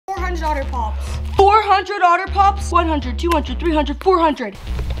400 Otter Pops. 400 Otter Pops? 100, 200, 300, 400.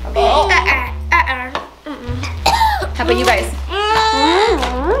 How about you guys?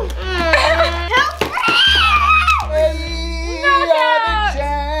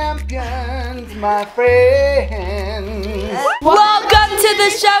 Champions, my friends. Welcome to the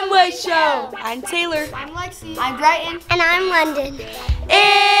Shumway Show. I'm Taylor. I'm Lexi. I'm Brighton. And I'm London.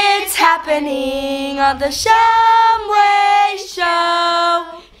 It's happening on the Shumway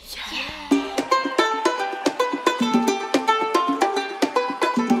Show.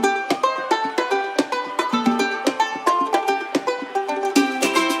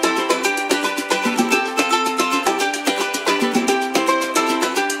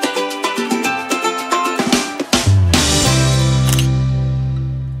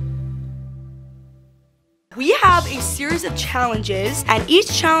 We have a series of challenges, and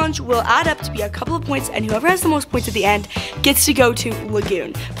each challenge will add up to be a couple of points, and whoever has the most points at the end gets to go to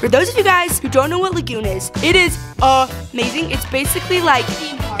Lagoon. For those of you guys who don't know what Lagoon is, it is amazing. It's basically like,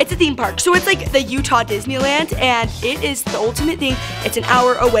 it's a theme park. So it's like the Utah Disneyland, and it is the ultimate thing. It's an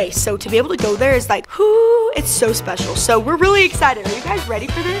hour away, so to be able to go there is like, whoo, it's so special. So we're really excited. Are you guys ready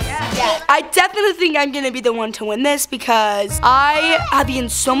for this? Yeah. I definitely think I'm gonna be the one to win this because I have eaten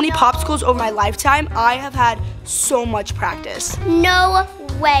so many popsicles over my lifetime. I have had so much practice. No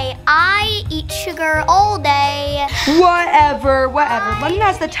way. I eat sugar all day. Whatever. London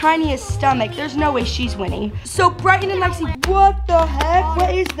has the tiniest stomach. There's no way she's winning. So Brighton and Lexi, what the heck?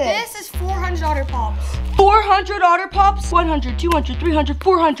 What is this? This is 400 Otter Pops. 400 Otter Pops? 100, 200, 300,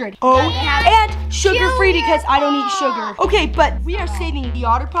 400. Oh, and sugar-free because I don't eat sugar. Okay, but we are saving the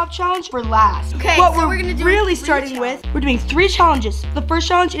Otter Pop challenge for last. Okay, what so we're gonna do really three starting with, we're doing 3 challenges. The first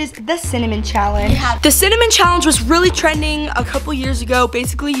challenge is the cinnamon challenge. Yeah. The cinnamon challenge was really trending a couple years ago.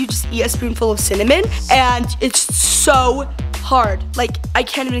 Basically, you just eat a spoonful of cinnamon, and it's so hard. Like, I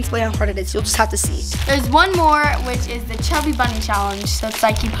can't even explain how hard it is. You'll just have to see. There's one more, which is the Chubby Bunny Challenge. So it's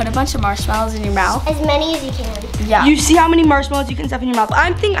like you put a bunch of marshmallows in your mouth. As many as you can. Yeah. You see how many marshmallows you can stuff in your mouth.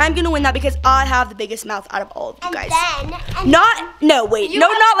 I think I'm gonna win that because I have the biggest mouth out of all of you guys. No,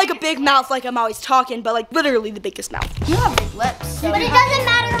 not like a big mouth like I'm always talking, but like literally the biggest mouth. You have big lips. So But it doesn't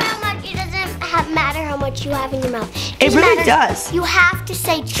matter how much. It doesn't matter how much you have in your mouth. It really matters. does. You have to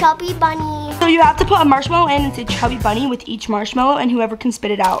say Chubby Bunny. So you have to put a marshmallow in and say Chubby Bunny with each marshmallow, and whoever can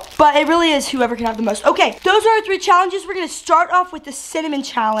spit it out. But it really is whoever can have the most. Okay, those are our 3 challenges. We're gonna start off with the cinnamon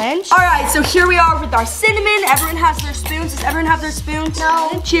challenge. All right, so here we are with our cinnamon. Everyone has their spoons. Does everyone have their spoons?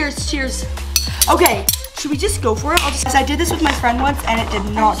 No. Cheers. Okay, should we just go for it? Because I did this with my friend once, and it did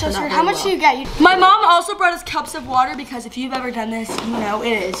not turn out very How much well. do you get? My mom also brought us cups of water because if you've ever done this, you know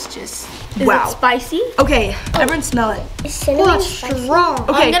it is just wow. Is it spicy? Okay, everyone smell it. Is cinnamon spicy? Strong.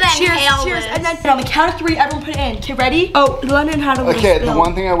 Okay, I'm gonna cheers, inhale cheers, this. and then on the count of 3, everyone put it in. Okay, ready? Oh, London had a little Okay, spill. the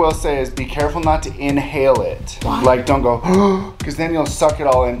one thing I will say is be careful not to inhale it. Why? Like, don't go, because then you'll suck it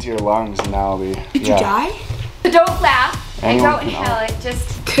all into your lungs and that'll be. Did you die? So don't laugh and Anyone don't can inhale it.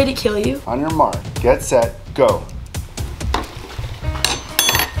 Just Could it kill you? On your mark, get set, go.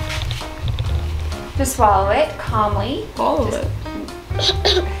 just swallow it calmly. All of it.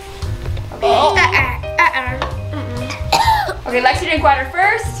 Okay, Lexi drink water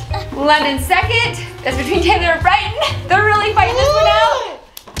first. London second. That's between Taylor and Brighton. They're really fighting this one out.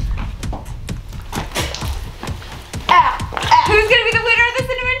 Who's gonna be the winner of the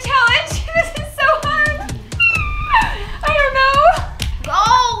cinnamon challenge? This is so hard. I don't know.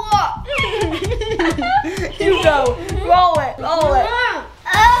 You go. Roll it.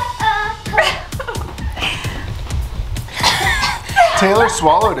 Taylor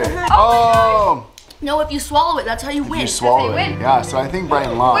swallowed it. Oh! No, if you swallow it, that's how you win. You swallowed That's how you it. win. Yeah, so I think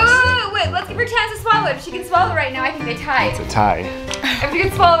Brighton lost. Wait. Let's give her a chance to swallow it. If she can swallow it right now, I think they tied. It's a tie. If you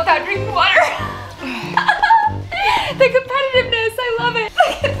can swallow without drinking water. The competitiveness, I love it.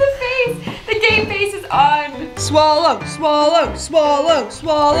 Look at the face. The game face is on. Swallow. Was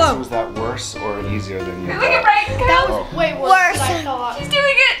that worse or easier than you Look at Brighton go. That was way worse than I thought. She's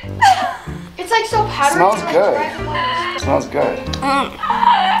doing it. It's like so powdery. Smells like good. dried lemons. Smells good.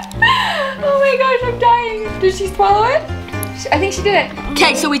 Oh my gosh, I'm dying. Did she swallow it? I think she did it.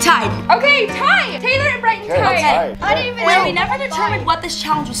 Okay, so we tied. Okay, tie. Taylor and Brighton Okay, tied. tie. I didn't even Wait, know. we never determined what this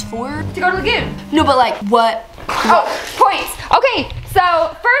challenge was for. To go to Lagoon. No, but like what? Oh, points. Okay,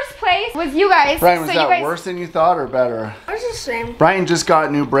 So first place was you guys. Brian, was so that you guys... worse than you thought or better? It's the same. Brian just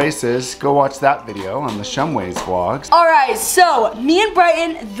got new braces. Go watch that video on the Shumway's vlogs. All right, so me and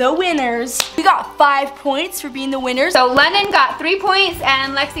Brighton, the winners. We got 5 points for being the winners. So London got 3 points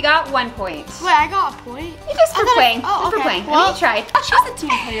and Lexi got 1 point. Wait, I got a point? You just for playing. Oh, just for okay. playing. Well, I mean, you tried. She's a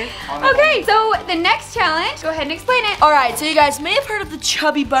team player. Okay, so the next challenge, go ahead and explain it. All right, so you guys may have heard of the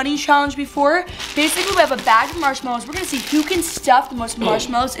Chubby Bunny Challenge before. Basically, we have a bag of marshmallows. We're gonna see who can stuff the most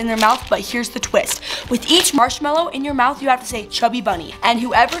marshmallows in their mouth, but here's the twist. With each marshmallow in your mouth, you have to say Chubby Bunny. And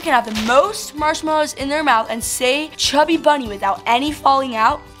whoever can have the most marshmallows in their mouth and say Chubby Bunny without any falling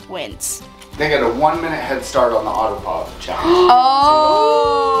out wins. They get a 1 minute head start on the OTTER challenge.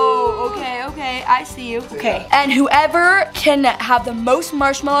 Oh, okay, I see you. Okay, and whoever can have the most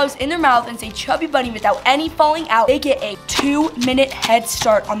marshmallows in their mouth and say Chubby Bunny without any falling out, they get a 2-minute head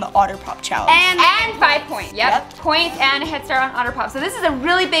start on the OTTER challenge. And 5 points. Yep. Points and a head start on OTTER. So this is a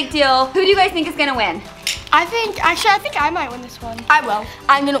really big deal. Who do you guys think is gonna win? I think I might win this one. I will.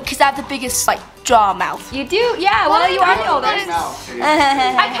 I'm gonna, cause I have the biggest like jaw mouth. You do? Yeah, well you are the oldest.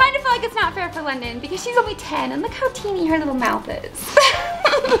 I I kind of feel like it's not fair for London because she's only 10 and look how teeny her little mouth is.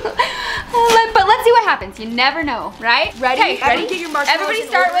 But let's see what happens. You never know, right? Ready? Okay, ready? Get your marshmallows Everybody in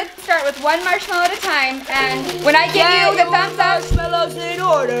start with 1 marshmallow at a time, and when I give you the thumbs up, marshmallows in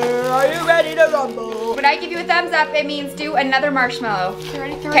order. Are you ready to rumble? when I give you a thumbs up, it means do another marshmallow. You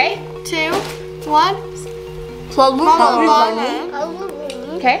ready? 3, Okay? 2, 1.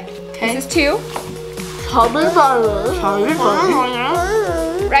 Okay. This is 2.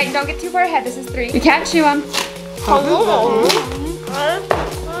 Right, don't get too far ahead. This is 3. You can't chew them.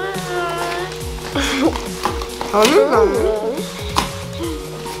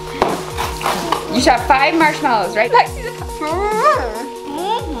 You should have 5 marshmallows, right? Lexi,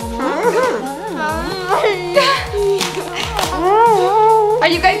 are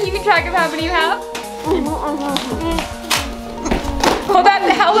you guys keeping track of how many you have? Hold up,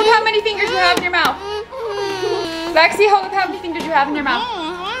 hold up how many fingers you have in your mouth. Lexi, hold up how many fingers you have in your mouth.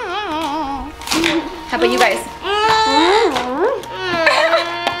 How about you guys?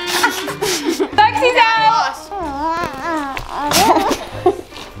 Lexi's out!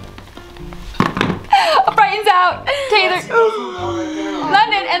 Brighton's out. Taylor.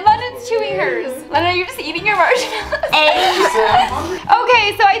 London, and London's chewing hers. London, you're just eating your marshmallows.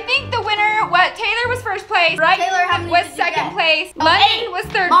 Okay, so I think the winner, Taylor was first place. Brighton was second place. London was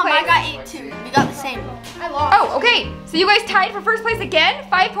third Mom, place. I got 8 too. We got the same. I lost. Oh, okay. So you guys tied for first place again,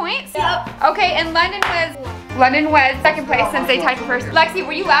 5 points. Yep. Okay, and London was second place since they tied for first. Lexi,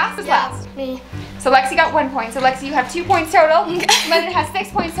 were you last? Was last. Me. So Lexi got 1 point. So Lexi, you have 2 points total. London has 6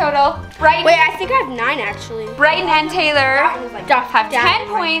 points total. Brighton. Wait, I think I have 9 actually. Brighton and Taylor have 10 down.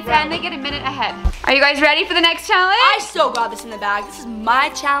 points and they get a minute ahead. Are you guys ready for the next challenge? I still got this in the bag. This is my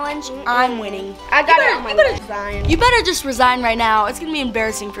challenge. I'm winning. I got it on my design. You better just resign right now. It's gonna be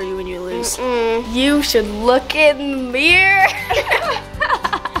embarrassing for you when you lose. You should look in the mirror.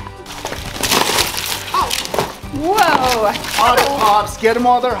 Whoa. OTTER Pops, get them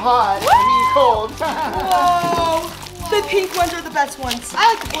while they're hot. I mean cold. Whoa! The pink ones are the best ones.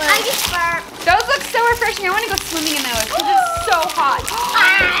 I like blue. I just burp. Those look so refreshing. I want to go swimming in those because it's so hot.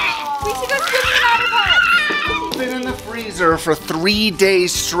 We should go swimming in OTTER Pops. Been in the freezer for 3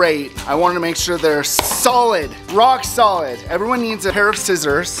 days straight. I wanted to make sure they're solid, rock solid. Everyone needs a pair of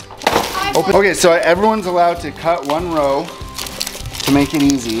scissors. Okay, so everyone's allowed to cut 1 row to make it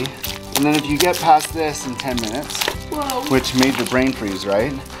easy. And then if you get past this in 10 minutes, which made your brain freeze,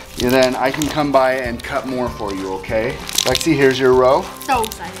 right? Yeah, then I can come by and cut more for you, okay? Lexi, here's your row. So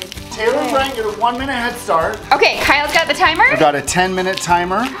excited. Taylor and Brian get a 1 minute head start. Okay, Kyle's got the timer. I've got a 10-minute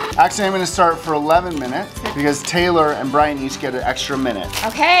timer. Actually, I'm gonna start for 11 minutes because Taylor and Brian each get an extra minute.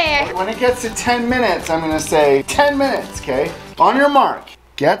 Okay. When it gets to 10 minutes, I'm gonna say 10 minutes, okay? On your mark,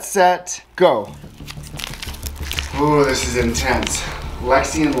 get set, go. Ooh, this is intense.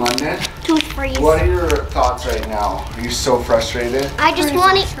 Lexi and London, Tooth freeze. what are your thoughts right now? Are you so frustrated? I just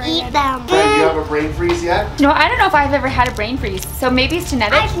want to eat them. Brian, do you have a brain freeze yet? No, I don't know if I've ever had a brain freeze. So maybe it's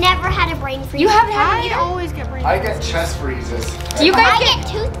genetic. I've never had a brain freeze. You haven't had it I either? always get brain. I get chest freezes. Do you guys I get...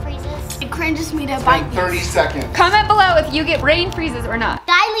 get tooth freezes. It cringes me to bite. In 30 seconds. Comment below if you get brain freezes or not.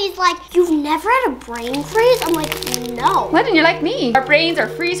 Diley's like, you've never had a brain freeze? I'm like, no. London, you're like me. Our brains are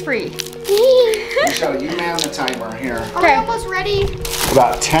freeze-free. Michelle, you man the timer here. Are we almost ready?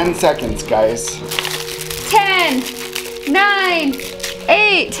 About 10 seconds, guys. 10, 9,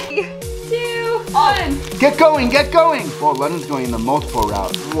 8, 2, Get going, get going. Whoa, London's going the multiple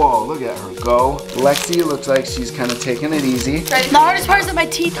route. Whoa, look at her go. Lexi looks like she's kind of taking it easy. The hardest part is that my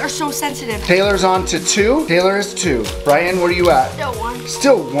teeth are so sensitive. Taylor's on to 2. Taylor is 2. Brian, where are you at? Still 1.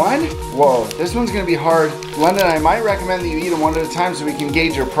 Still 1? Whoa, this one's gonna be hard. London, I might recommend that you eat them one at a time so we can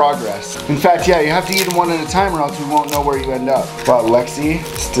gauge your progress. In fact, yeah, you have to eat them one at a time or else we won't know where you end up. Wow, Lexi,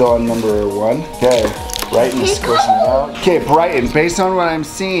 still on number 1. Okay. Brighton's squishing it out. Okay, Brighton, based on what I'm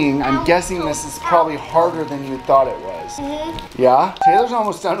seeing, I'm guessing this is probably harder than you thought it was. Yeah? Taylor's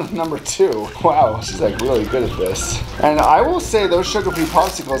almost done with number 2. Wow, she's like really good at this. And I will say those sugar-free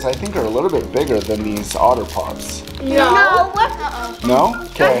popsicles I think are a little bit bigger than these Otter Pops. No. No?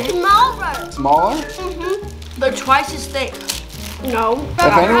 Okay. Smaller. Smaller? They're twice as thick. No.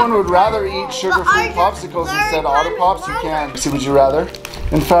 If anyone would rather eat sugar-free popsicles instead of Otter Pops, you can. See, would you rather?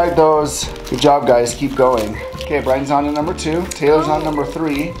 In fact, those, good job guys, keep going. Okay, Brian's on to number 2. Taylor's on number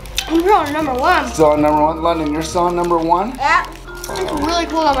 3. I'm on number 1. Still on number 1. London, you're still on number 1? Yeah. It's really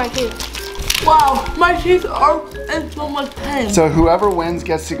cool on my teeth. Wow, my teeth are in so much pain. So whoever wins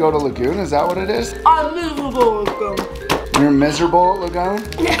gets to go to Lagoon, is that what it is? I'm miserable with them. You're miserable at Lagoon?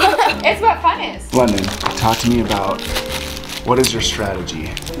 It's what fun is. London, talk to me about what is your strategy?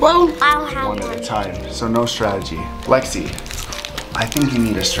 Well, I don't have One at a one. time, so no strategy. Lexi, I think you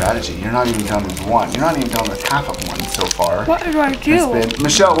need a strategy. You're not even done with 1. You're not even done with half of 1 so far. What do I do?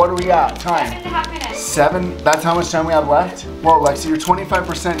 Michelle, what do we got? Time. 7.5 minutes. 7? That's how much time we have left? Well, Lexi, you're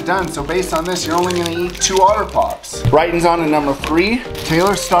 25% done, so based on this, you're only gonna eat 2 Otter Pops. Brighton's on to number 3.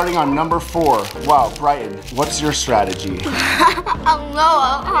 Taylor's starting on number 4. Wow, Brighton, what's your strategy?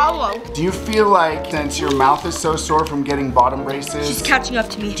 Do you feel like, since your mouth is so sore from getting bottom braces, She's catching up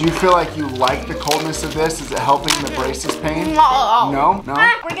to me. do you feel like you like the coldness of this? Is it helping the braces pain? No? No?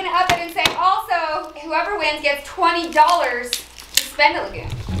 We're gonna up it and say also, whoever wins gets $20 to spend at Lagoon.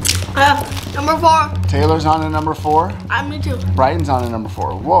 Number 4. Taylor's on to number 4. I'm me too. Brighton's on to number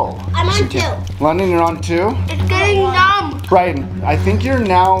 4. Whoa. I'm on 2. London, you're on 2. It's getting numb. Brighton, I think you've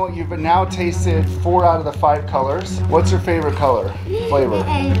now tasted 4 out of the 5 colors. What's your favorite color? Flavor?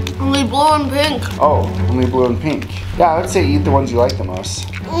 Only blue and pink. Oh, only blue and pink. Yeah, I would say eat the ones you like the most.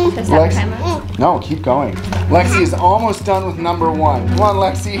 No, keep going. Lexi is almost done with number 1. Come on,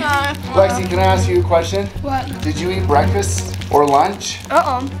 Lexi. Lexi, can I ask you a question? What? Did you eat breakfast or lunch?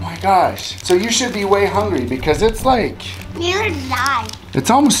 Uh-oh. Oh my gosh. So you should be way hungry because it's like, Neither did I. it's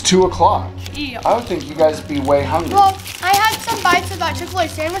almost 2 o'clock. I would think you guys would be way hungry. Well, I had some bites of that Chick-fil-A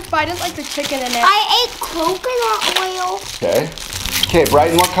sandwich, but I didn't like the chicken in it. I ate coconut oil. Okay. Okay,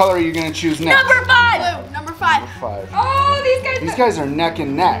 Brighton, what color are you gonna choose next? Number 5. Blue, number 5. 5. Oh, These guys are neck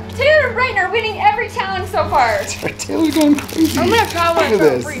and neck. Taylor and Brighton are winning every challenge so far. Taylor's going crazy. I'm gonna try one Look at for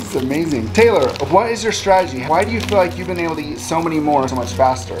this. free. It's amazing. Taylor, what is your strategy? Why do you feel like you've been able to eat so many more so much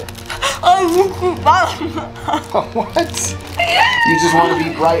faster? What? You just want to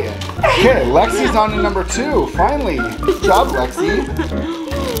beat Brighton. Okay, Lexi's on to number 2. Finally. Good job, Lexi.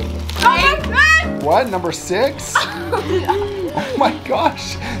 What? Number 6? Oh my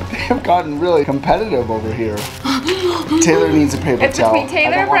gosh. They have gotten really competitive over here. Taylor needs a paper It's towel. between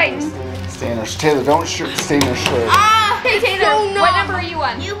Taylor and Brighton. Stay in her, Taylor, don't stay in her shirt. Hey Taylor, what number are you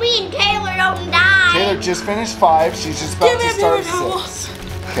on? You mean Taylor don't die? Taylor just finished 5. She's just about to start 6.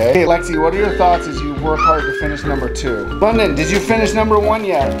 Okay. Hey, Lexi, what are your thoughts as you work hard to finish number 2? London, did you finish number 1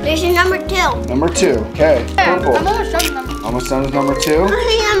 yet? This is number 2. Number 2. Okay. Purple. I'm almost done with number. Almost done with number 2.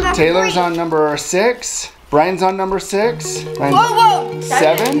 Number Taylor's 3. on number 6. Brian's on number 6. Brian's Whoa.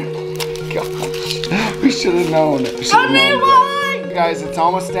 7. Gosh, we should have known. We should have known. Guys, it's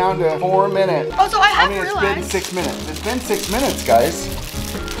almost down to 4 minutes. Oh, so I have It's been realized 6 minutes. It's been 6 minutes, guys.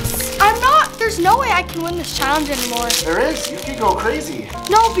 there's no way I can win this challenge anymore. There is. You can go crazy.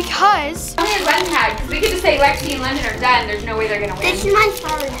 No, because How many London had? Because we could just say Lexi and London are done. There's no way they're gonna This win. is my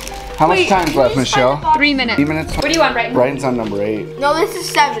third. How much time's left, Michelle? 3 minutes. 3 minutes. What do you want, Brighton? Brighton's on number 8. No, this is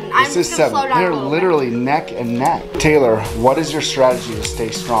 7. I'm This is just gonna 7. slow down a They're little bit. literally neck and neck. Taylor, what is your strategy to stay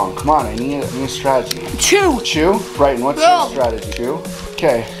strong? Come on, I need a strategy. Chew. Chew? Brighton, what's your strategy? Chew?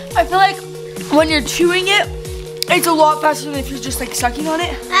 Okay. I feel like when you're chewing it, it's a lot faster than if you're just like sucking on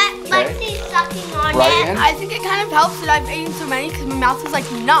it. Lexi's sucking on Brighton? it. I think it kind of helps that I've eaten so many because my mouth is like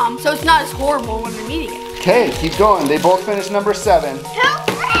numb, so it's not as horrible when I'm eating it. Okay, keep going. They both finished number 7.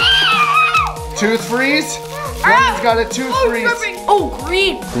 Tooth freeze? London's got a tooth freeze. Oh,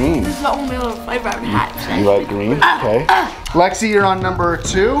 green. Green. This is the only little flavor I've had. You like green? Okay. Lexi, you're on number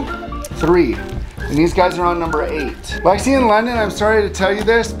 2. 3. And these guys are on number 8. Lexi and London, I'm sorry to tell you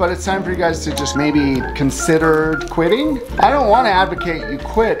this, but it's time for you guys to just maybe consider quitting. I don't want to advocate you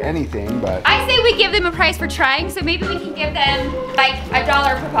quit anything, but. I say we give them a price for trying, so maybe we can give them like $1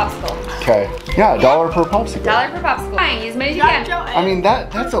 per popsicle. Okay. Yeah, $1 per popsicle. $1 per popsicle. Fine, as many as you can. I mean,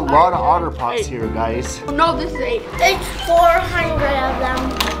 that's a lot of Otter Pops here, guys. No, this is 8. It's 400 of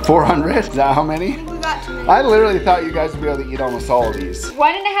them. 400? Is that how many? We got 2. I literally thought you guys would be able to eat almost all of these.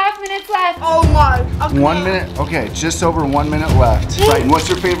 1.5 minutes left. Oh my. Okay. 1 minute, okay, just over 1 minute left. Right, and what's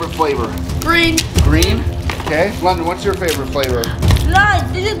your favorite flavor? Green. Green? Okay. London, what's your favorite flavor?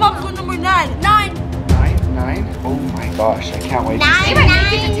 9. This is popsicle number 9. 9. 9? Oh my gosh, I can't wait to see. They might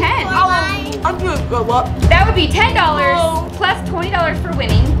make it to 10. I'm gonna go up. That would be $10 plus $20 for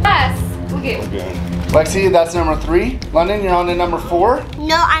winning. Plus, Lagoon. Good. Lexi, that's number 3. London, you're on to number 4?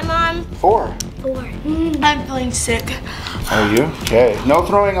 No, I'm on 4. 4. I'm feeling sick. Are you? Okay. No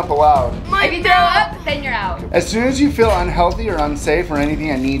throwing up allowed. If you throw up, then you're out. As soon as you feel unhealthy or unsafe or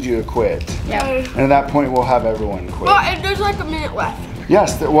anything, I need you to quit. Yeah. And at that point, we'll have everyone quit. Well, and there's like a minute left.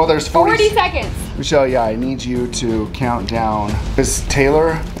 Yes, well, there's 40 seconds. Michelle, yeah, I need you to count down. Because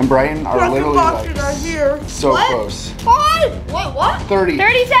Taylor and Brighton are literally like here. so close. What? 30.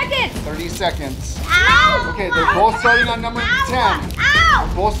 30 seconds. 30 seconds. Ow! Okay, they're both starting on number 10.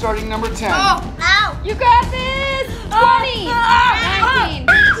 Ow! Both starting number 10. Ow! You got this. 20, 19,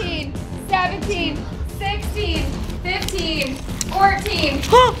 18, 17, 16, 15, 14,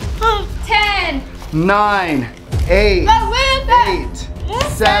 10, 9, 8, 8,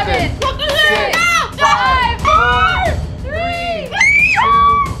 7, 6, 5, 4, 3,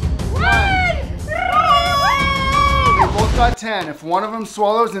 2, 1. They both got 10. If one of them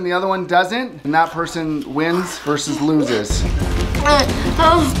swallows and the other one doesn't, then that person wins versus loses.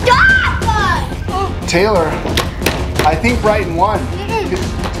 Taylor, I think Brighton won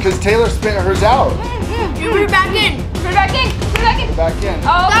because Taylor spit hers out. You put it back in. Put it back in. Put it back in. Back in.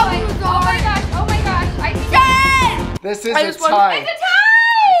 Oh my gosh. Oh my gosh. I think This is I a just won. tie. it's a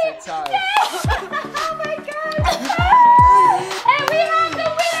tie. It's a tie. Oh my gosh. And we have the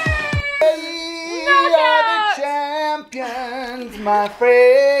winner. We are the champions, my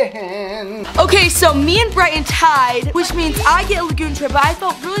friend. Okay, so me and Brighton tied, which means I get a lagoon trip, but I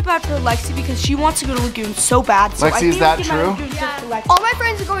felt really bad for Lexi because she wants to go to lagoon so bad. So Lexi, I think is that I'll get my true? lagoon trip for Lexi. All my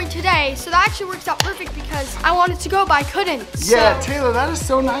friends are going today, so that actually works out perfect because I wanted to go, but I couldn't. Yeah, So. Taylor, that is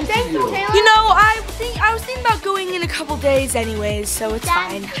so nice of you. Taylor. You know, I was thinking about going in a couple days anyways, so it's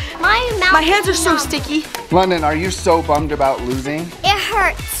fine. My mouth. My hands are so numb. sticky. London, are you so bummed about losing? It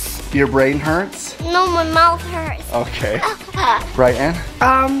hurts. Your brain hurts? No, my mouth hurts. Okay. Brighton?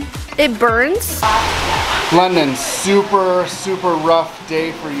 It burns. London, super, super rough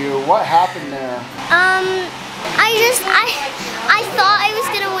day for you. What happened there? I thought I was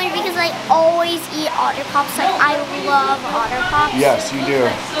gonna win because I always eat Otter Pops. Like I love Otter Pops. Yes, you do.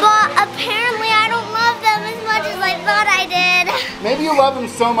 But apparently I don't love them as much as I thought I did. Maybe you love them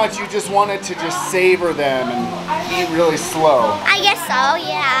so much you just wanted to just savor them and eat really slow. I guess so,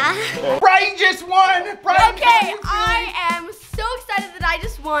 yeah. Brighton just won! Brighton Okay, I am so excited that I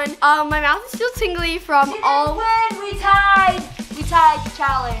just won. My mouth is still tingly from all. We tied. We tied the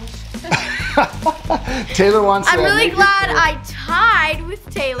challenge. Taylor wants to I'm really make it glad clear. I tied with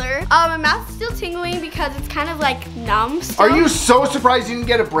Taylor. My mouth is still tingling because it's kind of like numb still. Are you so surprised you didn't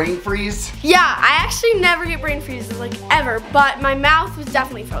get a brain freeze? Yeah, I actually never get brain freezes like ever, but my mouth was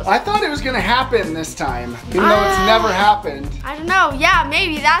definitely frozen. I thought it was gonna happen this time, even though it's never happened. I don't know. Yeah,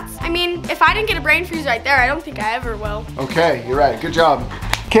 maybe I mean, if I didn't get a brain freeze right there, I don't think I ever will. Okay, you're right. Good job.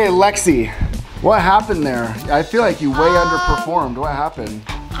 Okay, Lexi, what happened there? I feel like you way underperformed. What happened?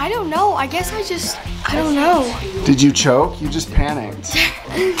 I don't know. I guess I don't know. Did you choke? You just panicked.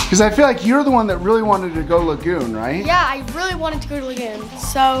 Because I feel like you're the one that really wanted to go lagoon, right? Yeah, I really wanted to go to Lagoon.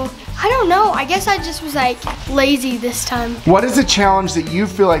 So, I don't know. I guess I just was like lazy this time. What is a challenge that you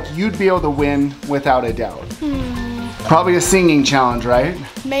feel like you'd be able to win without a doubt? Probably a singing challenge, right?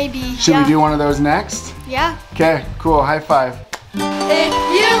 Maybe. Should we do one of those next? Yeah. Okay, cool. High five. If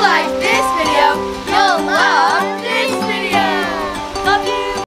you like this video, you'll love